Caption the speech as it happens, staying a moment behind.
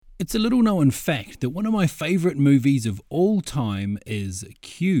It's a little known fact that one of my favourite movies of all time is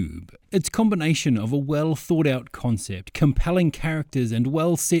Cube. Its combination of a well thought out concept, compelling characters and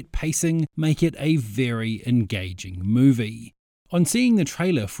well set pacing make it a very engaging movie. On seeing the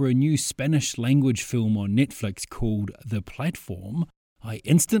trailer for a new Spanish language film on Netflix called The Platform, I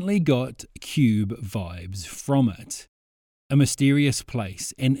instantly got Cube vibes from it. A mysterious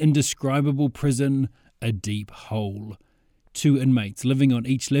place, an indescribable prison, a deep hole. 2 inmates living on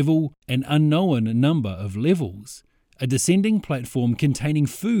each level, an unknown number of levels, a descending platform containing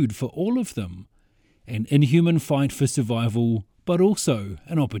food for all of them, an inhuman fight for survival, but also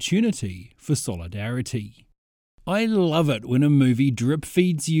an opportunity for solidarity. I love it when a movie drip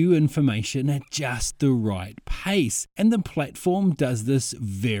feeds you information at just the right pace, and The Platform does this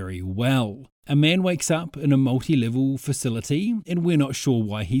very well. A man wakes up in a multi-level facility and we're not sure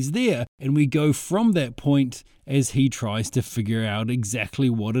why he's there, and we go from that point as he tries to figure out exactly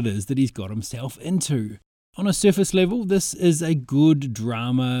what it is that he's got himself into. On a surface level, this is a good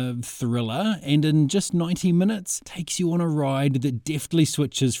drama thriller, and in just 90 minutes takes you on a ride that deftly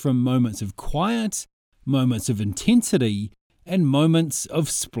switches from moments of quiet, moments of intensity, and moments of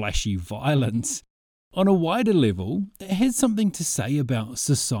splashy violence. On a wider level, it has something to say about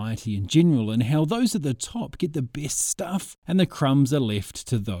society in general and how those at the top get the best stuff and the crumbs are left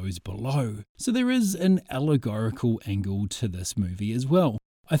to those below. So there is an allegorical angle to this movie as well.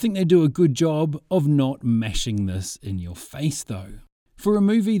 I think they do a good job of not mashing this in your face though. For a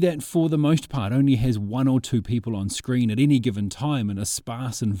movie that for the most part only has 1 or 2 people on screen at any given time in a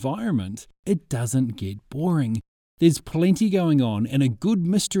sparse environment, it doesn't get boring. There's plenty going on and a good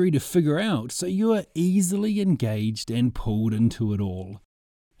mystery to figure out, so you are easily engaged and pulled into it all.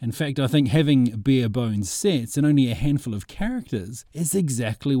 In fact, I think having bare bones sets and only a handful of characters is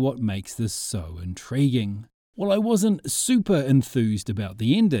exactly what makes this so intriguing. While I wasn't super enthused about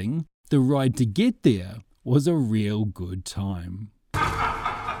the ending, the ride to get there was a real good time.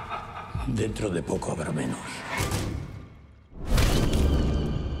 Dentro de poco habrá menos.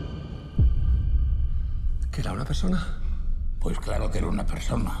 ¿Que era una persona? Pues claro que era una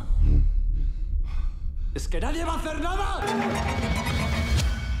persona. ¡Es que nadie va a hacer nada!